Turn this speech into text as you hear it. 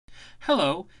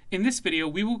Hello, in this video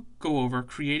we will go over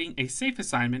creating a safe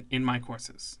assignment in My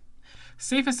Courses.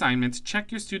 Safe assignments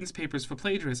check your students' papers for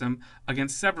plagiarism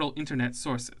against several internet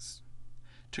sources.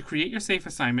 To create your safe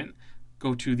assignment,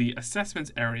 go to the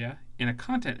Assessments area in a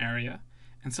Content area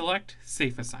and select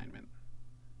Safe Assignment.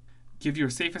 Give your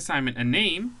safe assignment a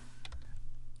name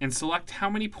and select how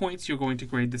many points you're going to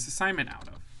grade this assignment out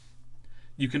of.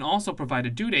 You can also provide a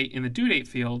due date in the due date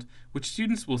field, which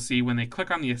students will see when they click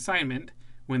on the assignment,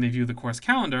 when they view the course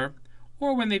calendar,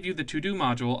 or when they view the To-Do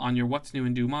module on your What's New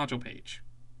and Due module page.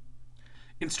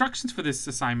 Instructions for this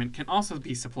assignment can also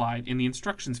be supplied in the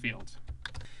Instructions field.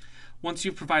 Once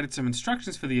you've provided some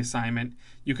instructions for the assignment,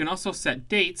 you can also set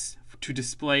dates to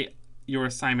display your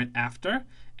assignment after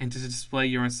and to display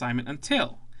your assignment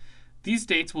until. These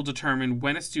dates will determine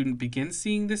when a student begins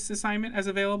seeing this assignment as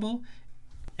available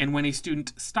and when a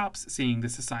student stops seeing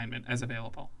this assignment as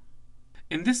available.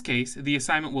 In this case, the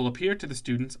assignment will appear to the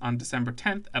students on December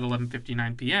 10th at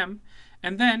 11:59 p.m.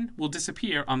 and then will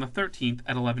disappear on the 13th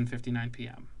at 11:59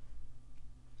 p.m.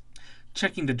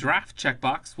 Checking the draft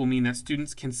checkbox will mean that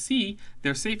students can see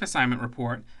their safe assignment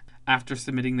report after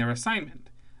submitting their assignment.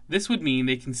 This would mean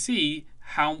they can see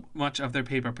how much of their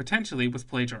paper potentially was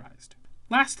plagiarized.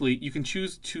 Lastly, you can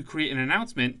choose to create an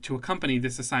announcement to accompany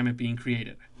this assignment being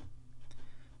created.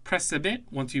 Press Submit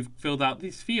once you've filled out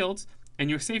these fields, and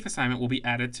your safe assignment will be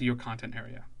added to your content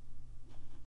area.